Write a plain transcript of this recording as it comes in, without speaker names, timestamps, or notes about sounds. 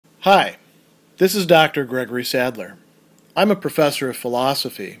Hi, this is Dr. Gregory Sadler. I'm a professor of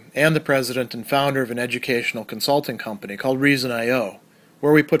philosophy and the president and founder of an educational consulting company called Reason.io,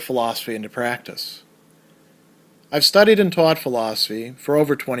 where we put philosophy into practice. I've studied and taught philosophy for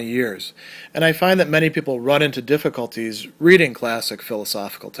over 20 years, and I find that many people run into difficulties reading classic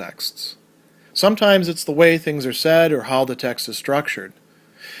philosophical texts. Sometimes it's the way things are said or how the text is structured.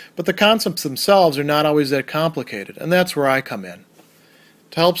 But the concepts themselves are not always that complicated, and that's where I come in.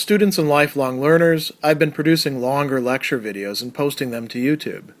 To help students and lifelong learners, I've been producing longer lecture videos and posting them to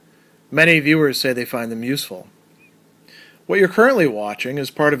YouTube. Many viewers say they find them useful. What you're currently watching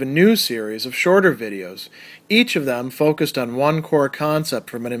is part of a new series of shorter videos, each of them focused on one core concept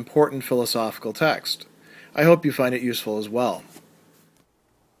from an important philosophical text. I hope you find it useful as well.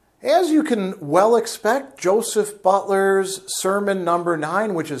 As you can well expect, Joseph Butler's Sermon number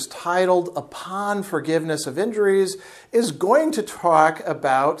 9, which is titled Upon Forgiveness of Injuries, is going to talk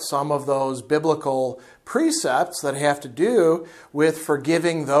about some of those biblical precepts that have to do with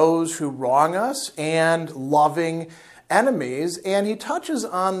forgiving those who wrong us and loving enemies. And he touches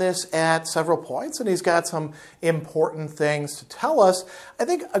on this at several points, and he's got some important things to tell us. I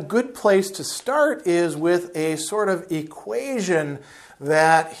think a good place to start is with a sort of equation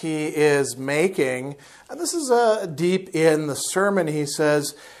that he is making. And this is deep in the sermon. He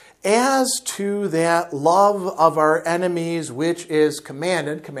says, as to that love of our enemies which is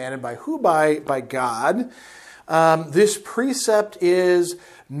commanded by who? By God. This precept is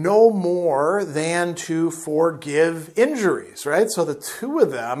no more than to forgive injuries, right? So the two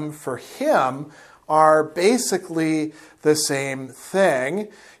of them, for him, are basically the same thing.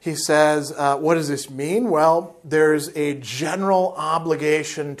 He says, what does this mean? Well, there's a general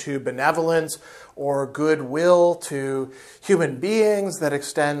obligation to benevolence or goodwill to human beings that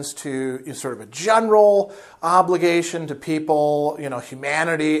extends to sort of a general obligation to people,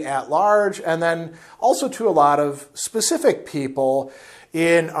 humanity at large, and then also to a lot of specific people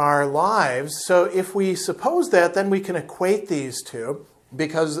in our lives. So if we suppose that, then we can equate these two,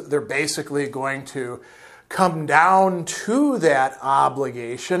 because they're basically going to come down to that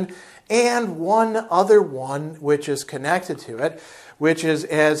obligation, and one other one which is connected to it, which is,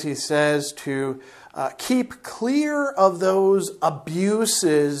 as he says, to keep clear of those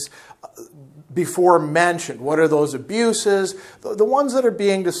abuses before mentioned. What are those abuses? The ones that are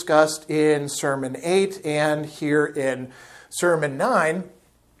being discussed in Sermon 8 and here in Sermon 9.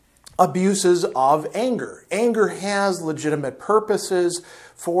 Abuses of anger. Anger has legitimate purposes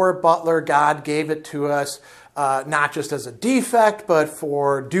for Butler. God gave it to us not just as a defect, but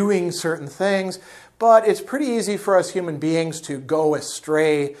for doing certain things. But it's pretty easy for us human beings to go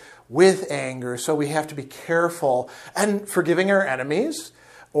astray with anger, so we have to be careful. And forgiving our enemies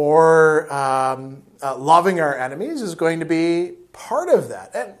or loving our enemies is going to be part of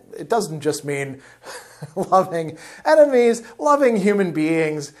that. And it doesn't just mean loving enemies, loving human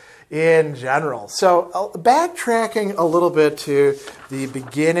beings in general. So backtracking a little bit to the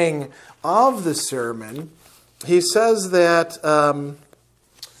beginning of the sermon, he says that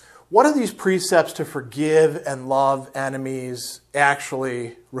what do these precepts to forgive and love enemies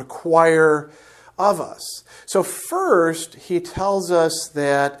actually require of us? So first, he tells us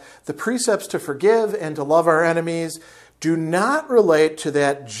that the precepts to forgive and to love our enemies do not relate to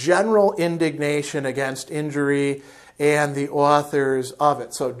that general indignation against injury and the authors of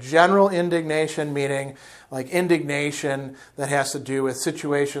it. So general indignation, meaning like indignation that has to do with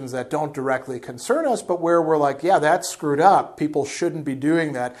situations that don't directly concern us, but where we're like, yeah, that's screwed up. People shouldn't be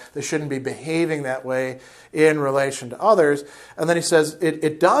doing that. They shouldn't be behaving that way in relation to others. And then he says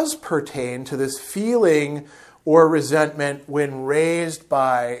it does pertain to this feeling or resentment when raised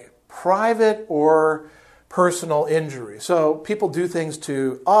by private or personal injury. So people do things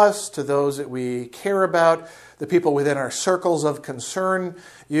to us, to those that we care about, the people within our circles of concern,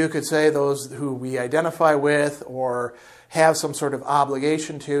 you could say those who we identify with or have some sort of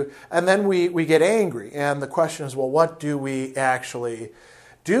obligation to, and then we get angry. And the question is, well, what do we actually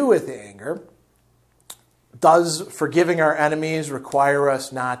do with anger? Does forgiving our enemies require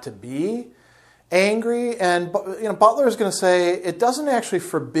us not to be angry? And Butler is going to say it doesn't actually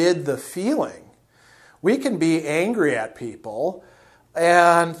forbid the feeling. We can be angry at people,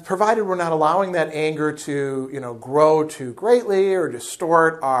 and provided we're not allowing that anger to, grow too greatly or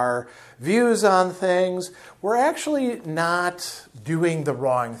distort our views on things, we're actually not doing the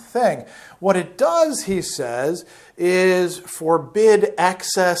wrong thing. What it does, he says, is forbid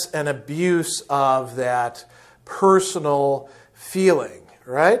excess and abuse of that personal feeling,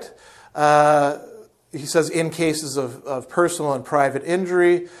 right? He says in cases of personal and private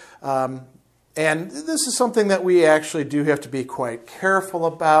injury, And this is something that we actually do have to be quite careful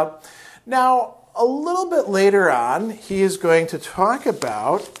about. Now, a little bit later on, he is going to talk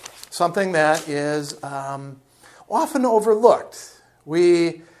about something that is often overlooked.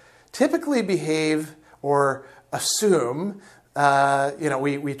 We typically behave or assume,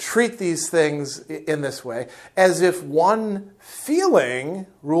 we treat these things in this way as if one feeling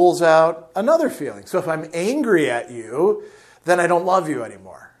rules out another feeling. So if I'm angry at you, then I don't love you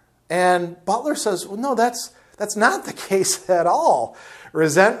anymore. And Butler says, well, no, that's not the case at all.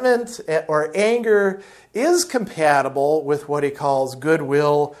 Resentment or anger is compatible with what he calls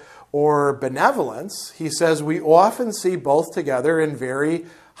goodwill or benevolence. He says we often see both together in very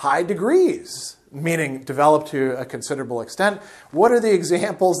high degrees, meaning developed to a considerable extent. What are the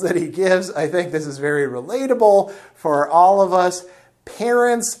examples that he gives? I think this is very relatable for all of us,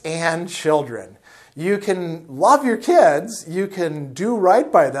 parents and children. You can love your kids, you can do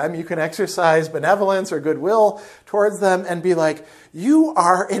right by them, you can exercise benevolence or goodwill towards them and be like, you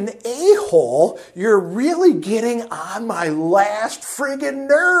are an a-hole, you're really getting on my last friggin'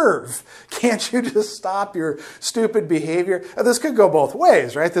 nerve. Can't you just stop your stupid behavior? This could go both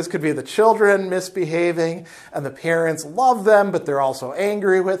ways, right? This could be the children misbehaving and the parents love them, but they're also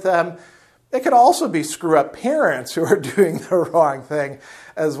angry with them. It could also be screw-up parents who are doing the wrong thing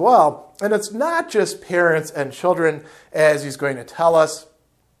as well. And it's not just parents and children, as he's going to tell us.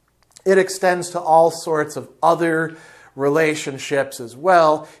 It extends to all sorts of other relationships as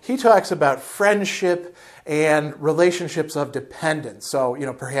well. He talks about friendship and relationships of dependence. So,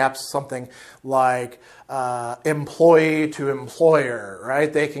 perhaps something like employee to employer,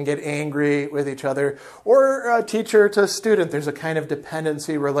 right? They can get angry with each other. Or teacher to student, there's a kind of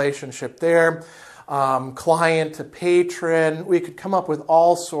dependency relationship there. Client to patron, we could come up with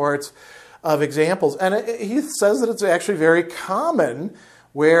all sorts of examples. And he says that it's actually very common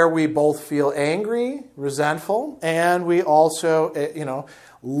where we both feel angry, resentful, and we also,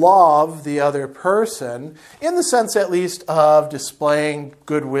 love the other person in the sense at least of displaying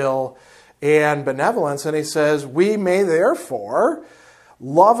goodwill and benevolence. And he says, we may therefore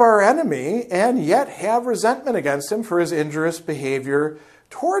love our enemy and yet have resentment against him for his injurious behavior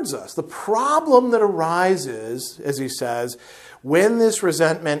towards us. The problem that arises, as he says, when this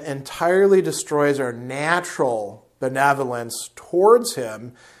resentment entirely destroys our natural benevolence towards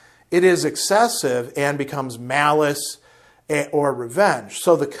him, it is excessive and becomes malice or revenge.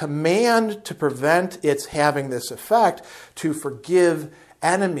 So the command to prevent its having this effect, to forgive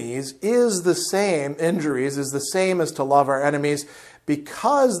enemies, is the same, injuries is the same as to love our enemies,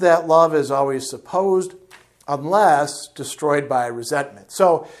 because that love is always supposed, unless destroyed by resentment.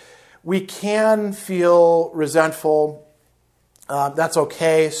 So we can feel resentful. That's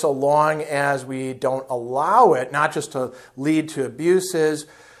okay so long as we don't allow it, not just to lead to abuses,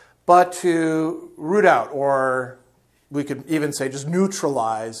 but to root out, or we could even say just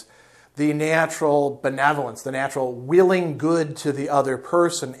neutralize the natural benevolence, the natural willing good to the other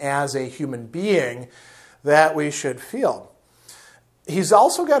person as a human being that we should feel. He's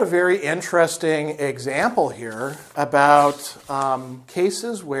also got a very interesting example here about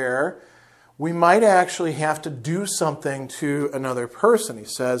cases where we might actually have to do something to another person. He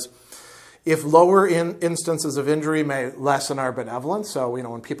says, if lower instances of injury may lessen our benevolence, so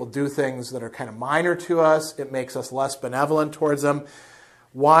when people do things that are kind of minor to us, it makes us less benevolent towards them,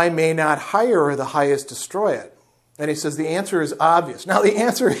 why may not higher or the highest destroy it? And he says the answer is obvious. Now the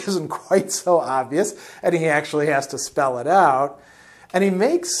answer isn't quite so obvious, and he actually has to spell it out. And he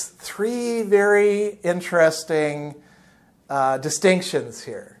makes three very interesting distinctions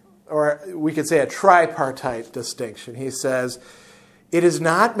here, or we could say a tripartite distinction. He says, it is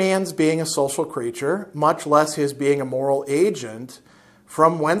not man's being a social creature, much less his being a moral agent,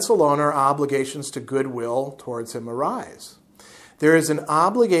 from whence alone our obligations to goodwill towards him arise. There is an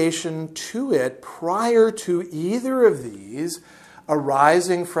obligation to it prior to either of these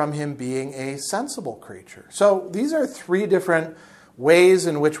arising from him being a sensible creature. So these are three different ways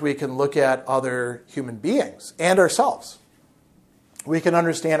in which we can look at other human beings and ourselves. We can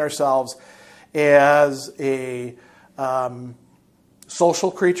understand ourselves as a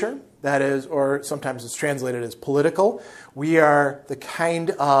social creature, that is, or sometimes it's translated as political. We are the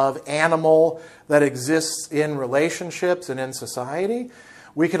kind of animal that exists in relationships and in society.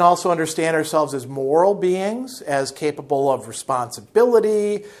 We can also understand ourselves as moral beings, as capable of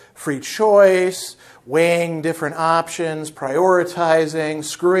responsibility, free choice, weighing different options, prioritizing,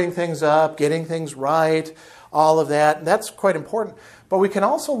 screwing things up, getting things right, all of that. And that's quite important. But we can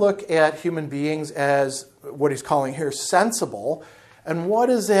also look at human beings as what he's calling here sensible. And what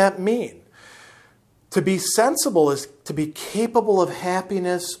does that mean? To be sensible is to be capable of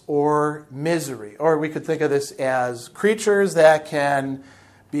happiness or misery. Or we could think of this as creatures that can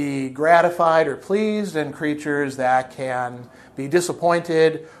be gratified or pleased and creatures that can be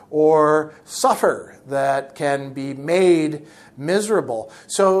disappointed or suffer, that can be made miserable.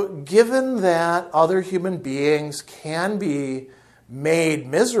 So given that other human beings can be made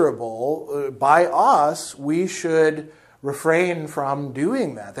miserable by us, we should refrain from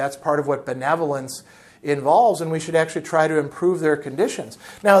doing that. That's part of what benevolence involves, and we should actually try to improve their conditions.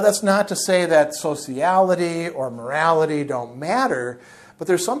 Now, that's not to say that sociality or morality don't matter, but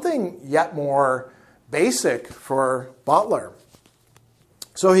there's something yet more basic for Butler.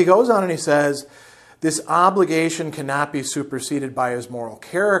 So he goes on and he says, this obligation cannot be superseded by his moral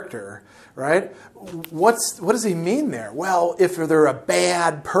character, right? What does he mean there? Well, if they're a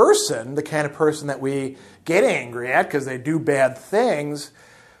bad person, the kind of person that we get angry at because they do bad things,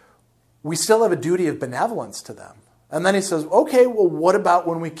 we still have a duty of benevolence to them. And then he says, okay, well, what about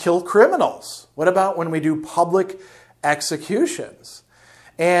when we kill criminals? What about when we do public executions?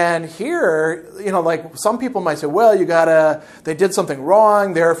 And here, like some people might say, well, they did something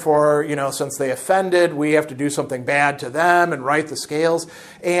wrong, therefore, since they offended, we have to do something bad to them and right the scales.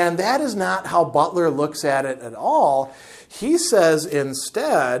 And that is not how Butler looks at it at all. He says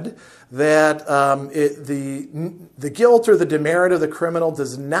instead that the guilt or the demerit of the criminal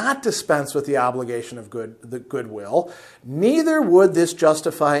does not dispense with the obligation of the goodwill. Neither would this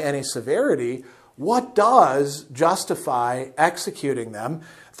justify any severity. What does justify executing them?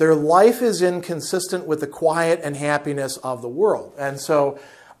 Their life is inconsistent with the quiet and happiness of the world. And so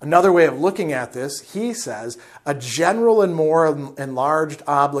another way of looking at this, he says, a general and more enlarged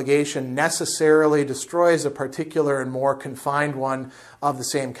obligation necessarily destroys a particular and more confined one of the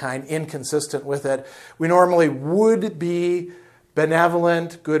same kind, inconsistent with it. We normally would be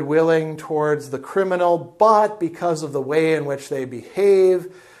benevolent, good-willing towards the criminal, but because of the way in which they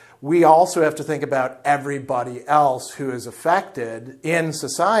behave, we also have to think about everybody else who is affected in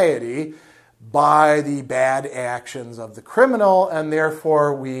society by the bad actions of the criminal, and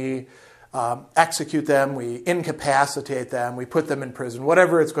therefore we execute them, we incapacitate them, we put them in prison,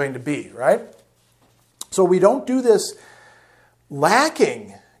 whatever it's going to be, right? So we don't do this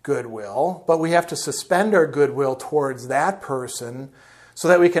lacking goodwill, but we have to suspend our goodwill towards that person so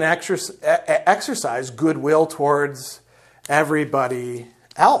that we can exercise goodwill towards everybody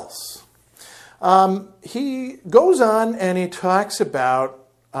else. He goes on and he talks about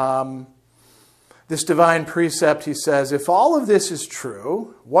this divine precept. He says, if all of this is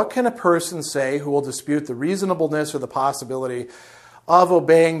true, what can a person say who will dispute the reasonableness or the possibility of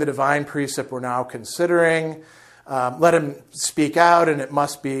obeying the divine precept we're now considering? Let him speak out, and it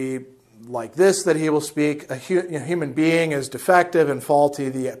must be like this that he will speak. A human being is defective and faulty,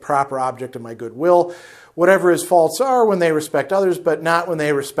 the proper object of my goodwill. Whatever his faults are when they respect others, but not when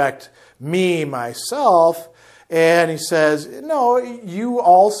they respect me, myself. And he says, no, you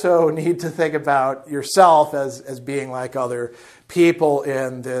also need to think about yourself as being like other people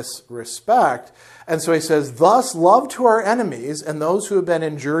in this respect. And so he says, thus love to our enemies and those who have been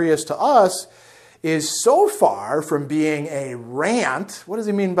injurious to us is so far from being a rant. What does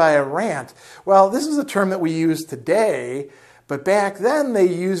he mean by a rant? Well, this is a term that we use today, but back then they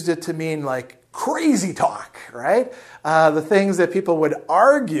used it to mean like crazy talk, right? The things that people would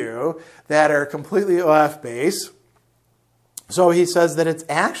argue that are completely off base. So he says that it's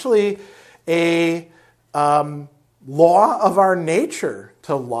actually a law of our nature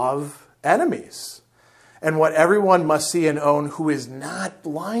to love enemies, and what everyone must see and own who is not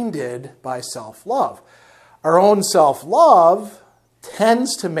blinded by self-love. Our own self-love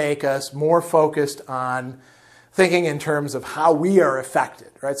tends to make us more focused on thinking in terms of how we are affected,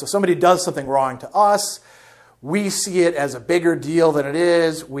 right? So somebody does something wrong to us, we see it as a bigger deal than it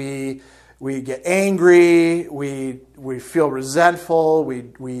is. We get angry, we feel resentful,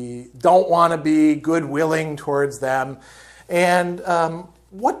 we don't want to be good-willing towards them. And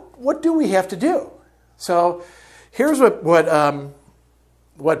what do we have to do? So here's what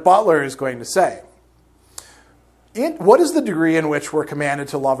Butler is going to say. What is the degree in which we're commanded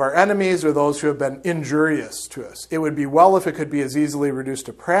to love our enemies or those who have been injurious to us? It would be well if it could be as easily reduced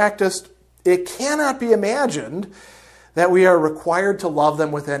to practice. It cannot be imagined that we are required to love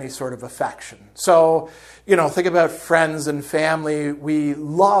them with any sort of affection. So, think about friends and family. We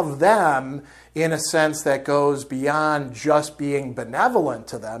love them in a sense that goes beyond just being benevolent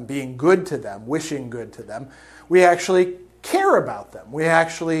to them, being good to them, wishing good to them. We actually care about them. We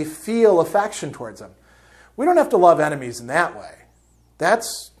actually feel affection towards them. We don't have to love enemies in that way.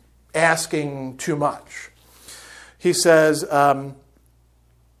 That's asking too much. He says,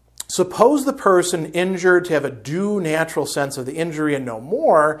 Suppose the person injured to have a due natural sense of the injury and no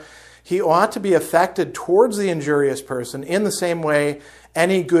more, he ought to be affected towards the injurious person in the same way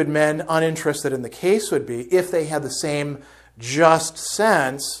any good men uninterested in the case would be if they had the same just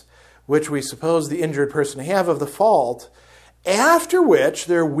sense, which we suppose the injured person to have, of the fault, after which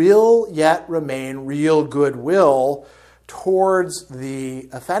there will yet remain real goodwill towards the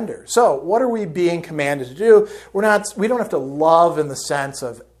offender. So what are we being commanded to do? We don't have to love in the sense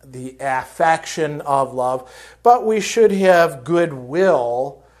of the affection of love, but we should have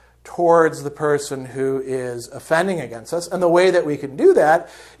goodwill towards the person who is offending against us. And the way that we can do that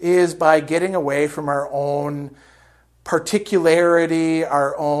is by getting away from our own particularity,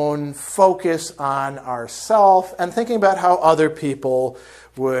 our own focus on ourself, and thinking about how other people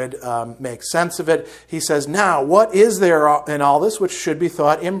would make sense of it. He says, now, what is there in all this which should be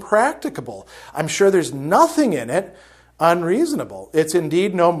thought impracticable? I'm sure there's nothing in it unreasonable. It's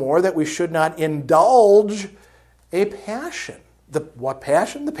indeed no more that we should not indulge a passion. What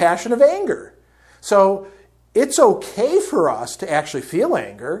passion? The passion of anger. So it's okay for us to actually feel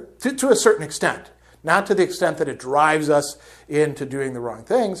anger to a certain extent. Not to the extent that it drives us into doing the wrong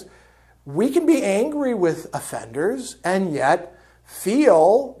things. We can be angry with offenders and yet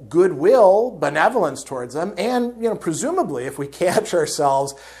feel goodwill, benevolence towards them, and presumably if we catch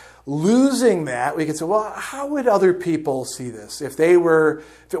ourselves losing that, we could say, well, how would other people see this? If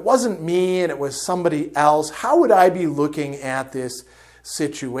it wasn't me and it was somebody else, how would I be looking at this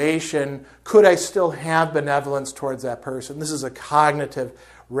situation? Could I still have benevolence towards that person? This is a cognitive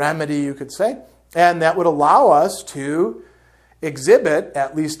remedy, you could say. And that would allow us to exhibit,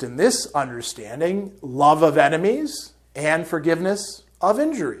 at least in this understanding, love of enemies and forgiveness of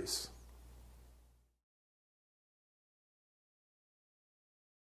injuries.